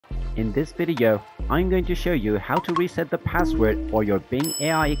In this video, I'm going to show you how to reset the password for your Bing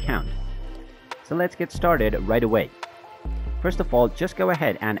AI account. So let's get started right away. First of all, just go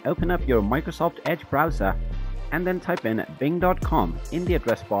ahead and open up your Microsoft Edge browser and then type in bing.com in the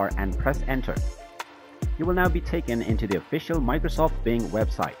address bar and press enter. You will now be taken into the official Microsoft Bing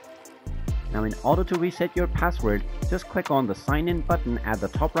website. Now in order to reset your password, just click on the sign in button at the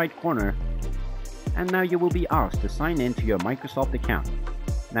top right corner, and now you will be asked to sign in to your Microsoft account.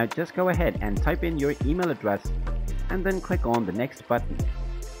 Now just go ahead and type in your email address and then click on the next button.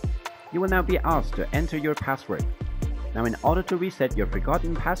 You will now be asked to enter your password. Now in order to reset your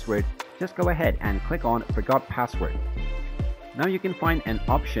forgotten password, just go ahead and click on Forgot Password. Now you can find an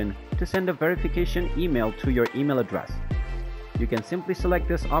option to send a verification email to your email address. You can simply select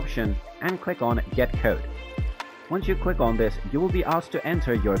this option and click on Get Code. Once you click on this, you will be asked to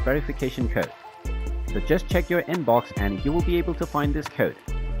enter your verification code. So just check your inbox and you will be able to find this code.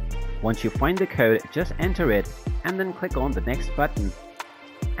 Once you find the code, just enter it and then click on the next button.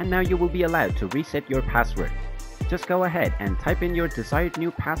 And now you will be allowed to reset your password. Just go ahead and type in your desired new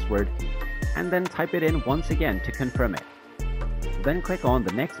password and then type it in once again to confirm it. Then click on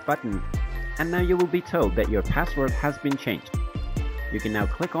the next button and now you will be told that your password has been changed. You can now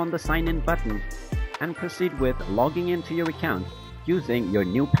click on the sign in button and proceed with logging into your account using your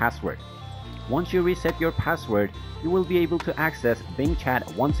new password. Once you reset your password, you will be able to access Bing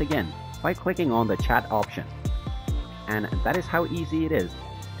Chat once again by clicking on the chat option. And that is how easy it is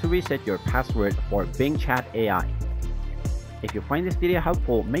to reset your password for Bing Chat AI. If you find this video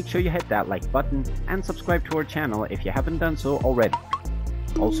helpful, make sure you hit that like button and subscribe to our channel if you haven't done so already.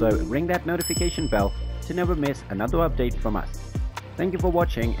 Also, ring that notification bell to never miss another update from us. Thank you for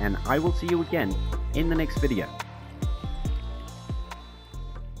watching, and I will see you again in the next video.